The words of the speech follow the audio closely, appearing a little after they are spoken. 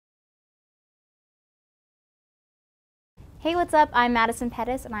Hey, what's up? I'm Madison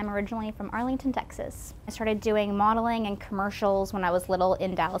Pettis, and I'm originally from Arlington, Texas. I started doing modeling and commercials when I was little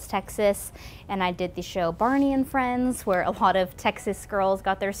in Dallas, Texas, and I did the show Barney and Friends, where a lot of Texas girls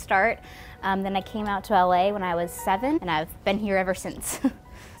got their start. Then I came out to LA when I was 7, and I've been here ever since.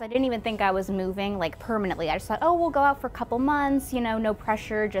 I didn't even think I was moving like permanently. I just thought, oh, we'll go out for a couple months, you know, no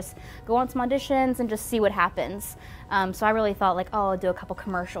pressure, just go on some auditions and just see what happens. So I really thought like, oh, I'll do a couple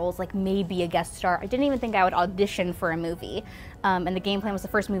commercials, like maybe a guest star. I didn't even think I would audition for a movie. And the Game Plan was the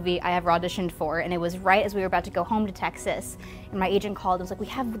first movie I ever auditioned for, and it was right as we were about to go home to Texas. And my agent called and was like, we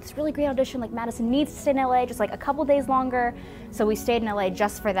have this really great audition, like Madison needs to stay in LA just like a couple days longer. So we stayed in LA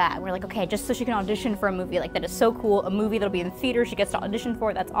just for that. We're like, okay, just so she can audition for a movie, like that is so cool, a movie that'll be in theater, she gets to audition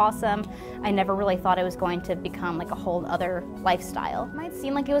for, that's awesome. I never really thought it was going to become like a whole other lifestyle. It might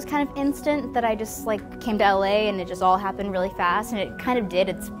seem like it was kind of instant that I just like came to LA and it just all happened really fast, and it kind of did.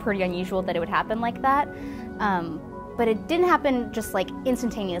 It's pretty unusual that it would happen like that. But it didn't happen just like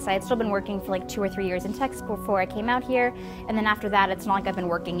instantaneous. I had still been working for like 2 or 3 years in Texas before I came out here, and then after that it's not like I've been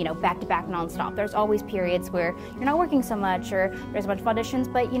working, you know, back to back nonstop. There's always periods where you're not working so much, or there's a bunch of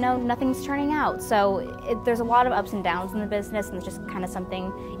auditions but you know nothing's turning out. So there's a lot of ups and downs in the business, and it's just kind of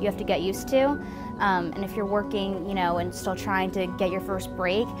something you have to get used to. And if you're working, you know, and still trying to get your first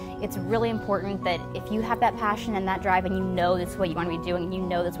break, it's really important that if you have that passion and that drive and you know that's what you want to be doing and you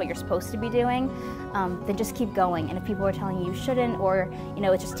know that's what you're supposed to be doing, then just keep going. And if people are telling you shouldn't, or you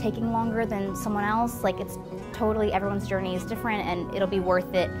know it's just taking longer than someone else, like it's totally, everyone's journey is different, and it'll be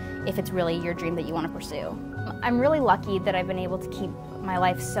worth it if it's really your dream that you want to pursue. I'm really lucky that I've been able to keep my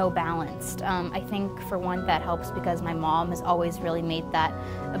life so balanced. I think for one that helps because my mom has always really made that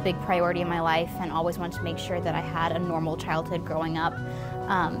a big priority in my life and always wanted to make sure that I had a normal childhood growing up.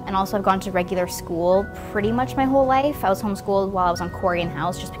 And also I've gone to regular school pretty much my whole life. I was homeschooled while I was on Cory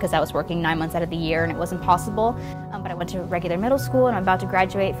in-house just because I was working 9 months out of the year and it wasn't possible. But I went to regular middle school and I'm about to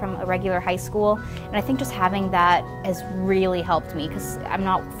graduate from a regular high school. And I think just having that has really helped me because I'm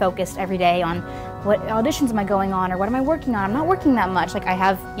not focused every day on what auditions am I going on or what am I working on. I'm not working that much. Like I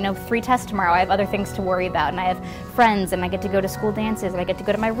have, you know, 3 tests tomorrow. I have other things to worry about, and I have friends, and I get to go to school dances, and I get to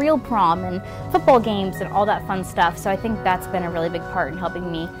go to my real prom and football games and all that fun stuff. So I think that's been a really big part in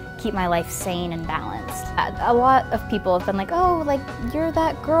helping me keep my life sane and balanced. A lot of people have been like, oh, like you're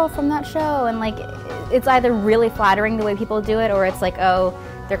that girl from that show, and like it's either really flattering the way people do it, or it's like, oh,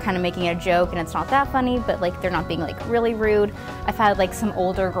 they're kind of making a joke and it's not that funny, but like they're not being like really rude. I've had like some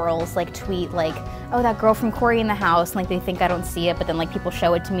older girls like tweet like, oh, that girl from Cory in the house, and like they think I don't see it, but then like people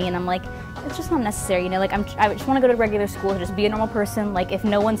show it to me and I'm like, it's just not necessary, you know, like I just want to go to regular school, just be a normal person. Like if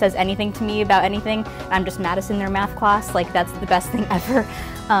no one says anything to me about anything, I'm just Madison in their math class, like that's the best thing ever.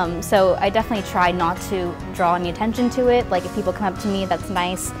 So I definitely try not to draw any attention to it. Like if people come up to me, that's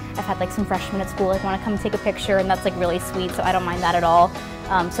nice. I've had like some freshmen at school like want to come take a picture, and that's like really sweet, so I don't mind that at all.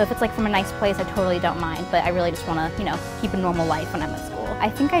 So if it's like from a nice place, I totally don't mind, but I really just want to, you know, keep a normal life when I'm at school. I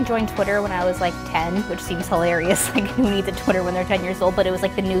think I joined Twitter when I was like 10, which seems hilarious, like who needs a Twitter when they're 10 years old, but it was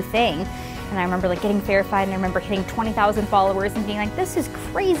like the new thing. And I remember like getting verified, and I remember hitting 20,000 followers and being like, this is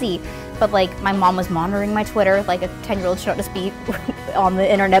crazy. But like my mom was monitoring my Twitter, like a 10-year-old should not just be on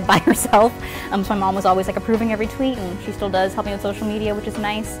the internet by herself. So my mom was always like approving every tweet, and she still does, help me with social media, which is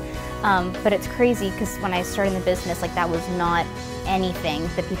nice. But it's crazy because when I started in the business, like that was not anything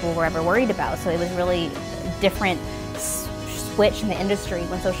that people were ever worried about. So it was really a different switch in the industry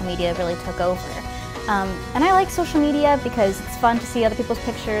when social media really took over. And I like social media because it's fun to see other people's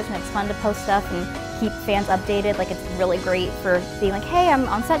pictures, and it's fun to post stuff and keep fans updated. Like it's really great for being like, hey, I'm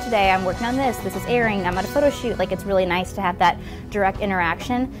on set today, I'm working on this is airing, I'm at a photo shoot. Like it's really nice to have that direct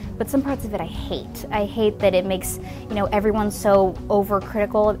interaction, but some parts of it I hate. I hate that it makes, you know, everyone so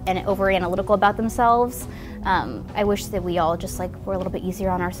overcritical and over-analytical about themselves. I wish that we all just like were a little bit easier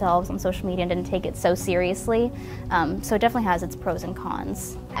on ourselves on social media and didn't take it so seriously. So it definitely has its pros and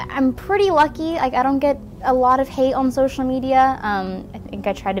cons. I'm pretty lucky, like I don't get a lot of hate on social media. I think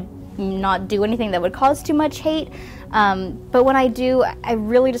I try to not do anything that would cause too much hate. But when I do, I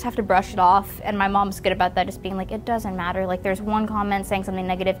really just have to brush it off, and my mom's good about that, just being like, it doesn't matter, like there's one comment saying something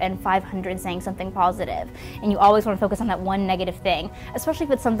negative and 500 saying something positive, and you always want to focus on that one negative thing, especially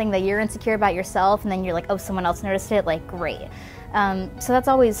if it's something that you're insecure about yourself and then you're like, oh, someone else noticed it, like great. So that's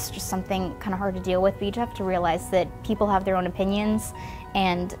always just something kind of hard to deal with, but you just have to realize that people have their own opinions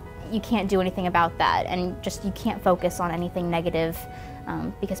and you can't do anything about that, and just you can't focus on anything negative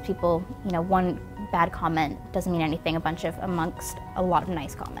because people, you know, one bad comment doesn't mean anything amongst a lot of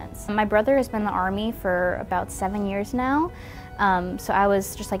nice comments. My brother has been in the Army for about 7 years now, so I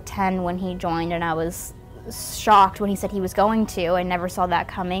was just like 10 when he joined, and I was shocked when he said he was going to. I never saw that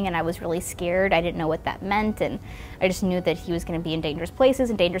coming, and I was really scared. I didn't know what that meant, and I just knew that he was going to be in dangerous places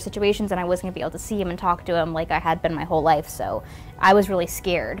and dangerous situations, and I wasn't going to be able to see him and talk to him like I had been my whole life, so I was really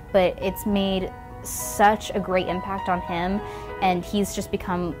scared. But it's made such a great impact on him, and he's just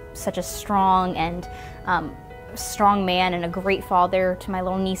become such a strong man and a great father to my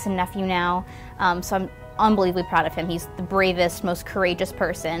little niece and nephew now. So I'm unbelievably proud of him. He's the bravest, most courageous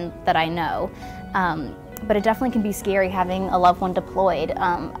person that I know. But it definitely can be scary having a loved one deployed.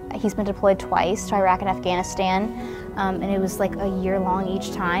 He's been deployed twice to Iraq and Afghanistan, and it was like a year long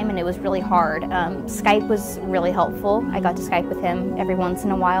each time, and it was really hard. Skype was really helpful. I got to Skype with him every once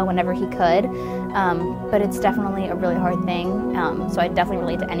in a while whenever he could, but it's definitely a really hard thing, so I definitely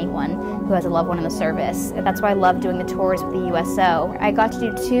relate to anyone who has a loved one in the service. And that's why I love doing the tours with the USO. I got to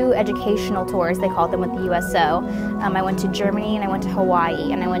do 2 educational tours, they called them, with the USO. I went to Germany and I went to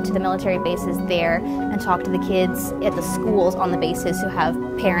Hawaii, and I went to the military bases there and talked to the kids at the schools on the bases who have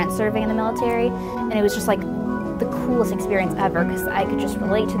parents serving in the military, and it was just like the coolest experience ever, because I could just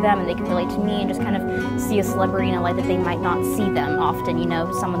relate to them and they could relate to me, and just kind of see a celebrity in a light that they might not see them often, you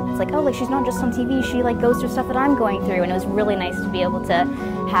know, someone that's like, oh, like she's not just on TV, she like goes through stuff that I'm going through, and it was really nice to be able to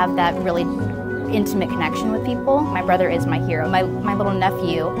have that really intimate connection with people. My brother is my hero. My little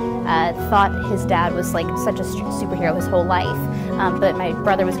nephew thought his dad was like such a superhero his whole life, but my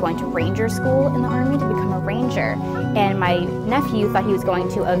brother was going to ranger school in the Army to become a ranger, and my nephew thought he was going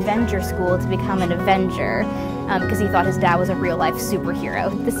to Avenger school to become an Avenger, because he thought his dad was a real-life superhero.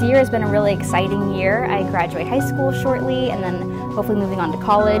 This year has been a really exciting year. I graduate high school shortly, and then hopefully moving on to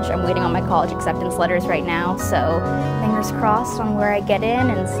college. I'm waiting on my college acceptance letters right now, so fingers crossed on where I get in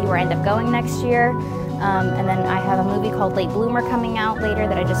and see where I end up going next year. And then I have a movie called Late Bloomer coming out later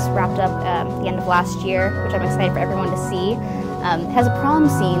that I just wrapped up at the end of last year, which I'm excited for everyone to see. It has prom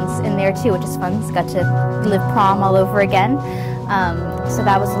scenes in there too, which is fun. It's got to live prom all over again. So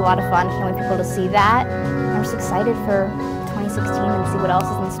that was a lot of fun. Can't wait for people to see that. I'm just excited for 2016 and see what else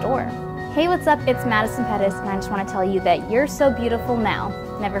is in store. Hey, what's up? It's Madison Pettis, and I just want to tell you that you're so beautiful now.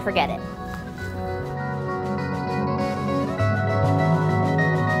 Never forget it.